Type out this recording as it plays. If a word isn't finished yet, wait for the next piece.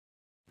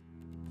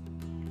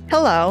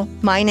Hello,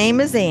 my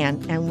name is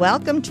Ann, and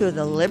welcome to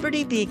the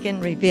Liberty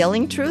Beacon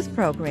Revealing Truth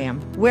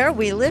program, where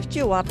we lift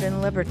you up in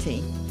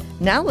liberty.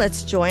 Now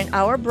let's join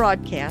our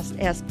broadcast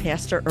as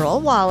Pastor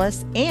Earl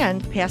Wallace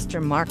and Pastor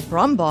Mark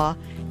Brumbaugh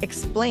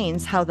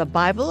explains how the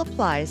Bible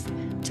applies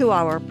to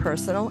our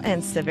personal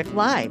and civic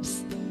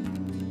lives.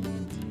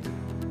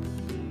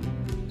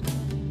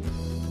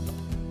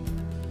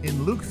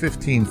 In Luke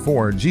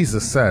 15:4,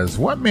 Jesus says,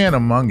 "What man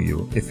among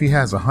you, if he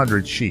has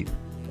 100 sheep,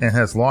 and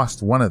has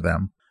lost one of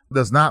them,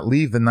 does not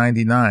leave the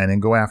 99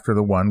 and go after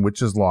the one which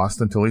is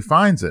lost until he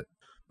finds it?"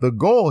 The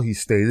goal, he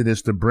stated,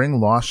 is to bring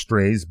lost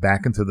strays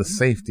back into the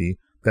safety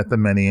that the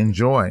many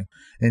enjoy.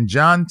 In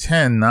John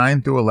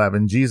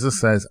 10:9-11, Jesus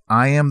says,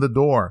 "I am the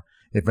door.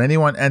 If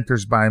anyone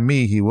enters by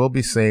me, he will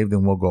be saved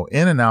and will go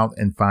in and out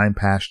and find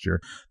pasture.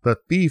 The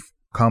thief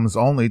comes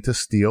only to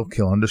steal,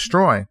 kill, and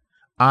destroy.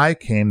 I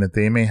came that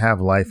they may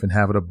have life and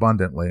have it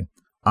abundantly.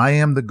 I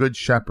am the good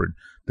shepherd.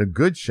 The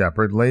good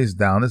shepherd lays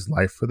down his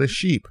life for the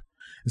sheep."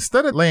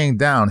 Instead of laying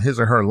down his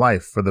or her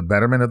life for the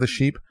betterment of the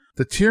sheep,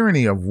 the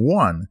tyranny of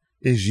one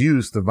is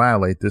used to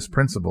violate this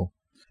principle.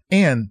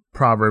 And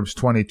Proverbs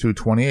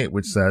 22:28,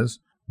 which says,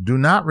 "Do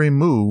not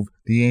remove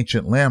the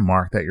ancient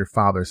landmark that your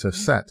fathers have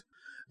set."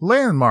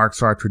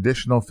 Landmarks are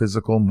traditional,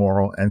 physical,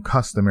 moral, and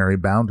customary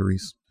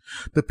boundaries.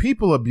 The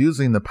people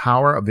abusing the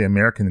power of the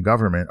American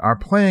government are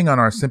playing on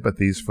our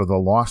sympathies for the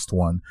lost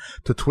one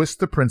to twist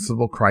the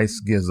principle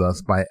Christ gives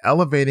us by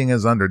elevating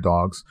as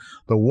underdogs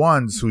the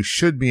ones who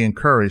should be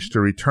encouraged to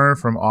return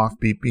from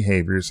offbeat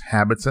behaviors,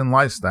 habits, and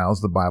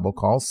lifestyles the Bible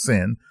calls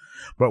sin,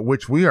 but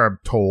which we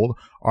are told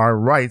are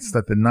rights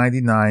that the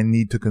 99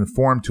 need to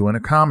conform to and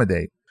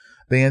accommodate.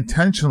 They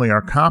intentionally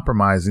are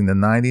compromising the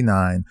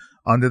 99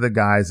 under the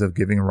guise of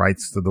giving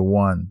rights to the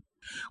one.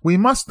 We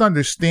must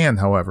understand,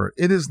 however,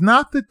 it is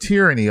not the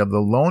tyranny of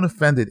the lone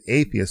offended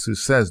atheist who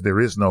says there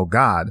is no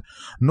God,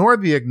 nor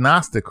the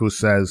agnostic who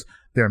says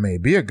there may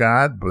be a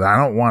God, but I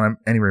don't want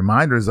any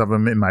reminders of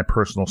him in my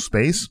personal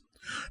space.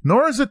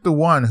 Nor is it the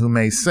one who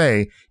may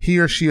say he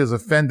or she is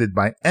offended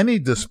by any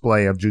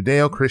display of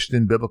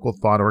Judeo-Christian biblical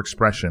thought or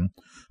expression,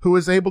 who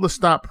is able to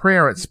stop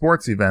prayer at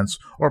sports events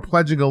or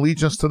pledging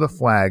allegiance to the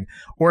flag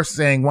or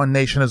saying one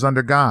nation is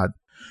under God.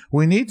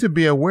 We need to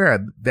be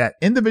aware that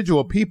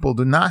individual people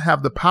do not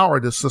have the power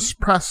to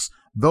suppress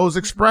those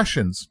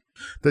expressions.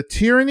 The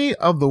tyranny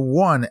of the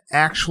one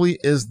actually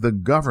is the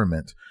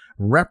government,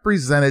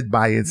 represented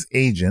by its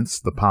agents,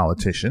 the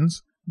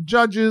politicians,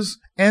 judges,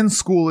 and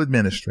school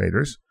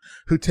administrators,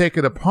 who take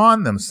it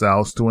upon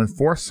themselves to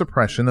enforce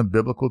suppression of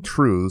biblical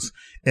truths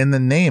in the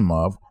name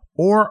of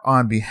or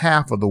on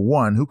behalf of the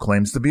one who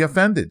claims to be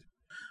offended.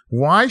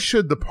 Why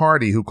should the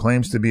party who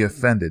claims to be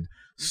offended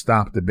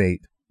stop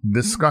debate,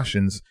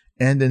 discussions,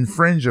 and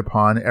infringe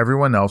upon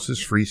everyone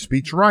else's free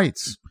speech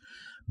rights?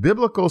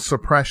 Biblical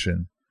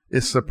suppression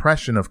is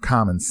suppression of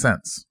common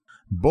sense.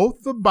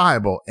 Both the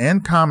Bible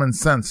and common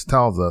sense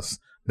tells us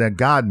that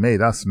God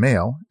made us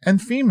male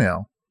and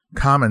female.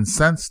 Common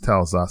sense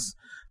tells us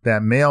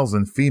that males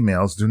and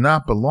females do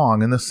not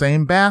belong in the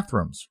same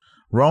bathrooms.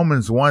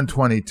 Romans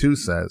 1:22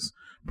 says,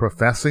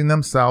 "Professing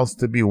themselves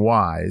to be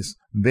wise,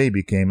 they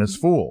became as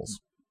fools."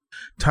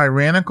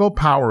 Tyrannical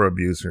power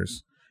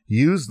abusers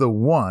use the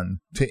one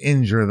to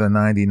injure the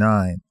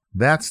 99.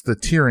 That's the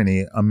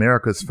tyranny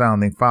America's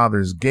founding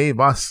fathers gave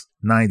us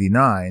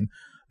 99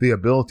 the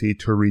ability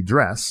to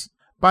redress.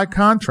 By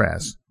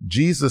contrast,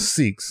 Jesus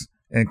seeks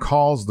and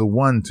calls the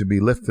one to be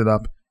lifted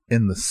up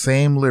in the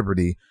same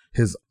liberty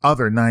his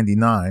other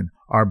 99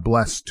 are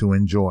blessed to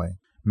enjoy.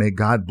 May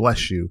God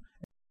bless you.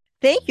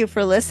 Thank you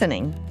for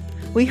listening.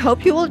 We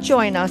hope you will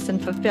join us in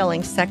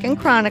fulfilling 2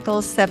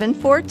 Chronicles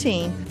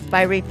 7:14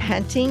 by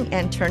repenting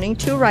and turning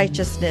to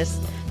righteousness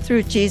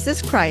through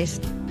Jesus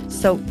Christ,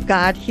 so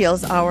God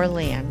heals our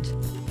land.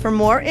 For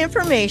more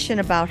information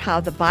about how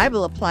the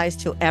Bible applies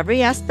to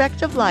every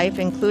aspect of life,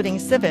 including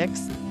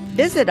civics,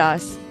 visit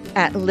us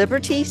at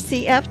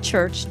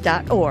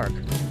libertycfchurch.org.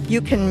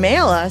 You can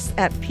mail us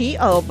at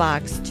P.O.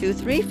 Box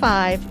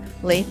 235,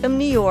 Latham,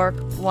 New York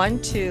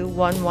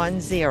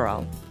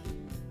 12110.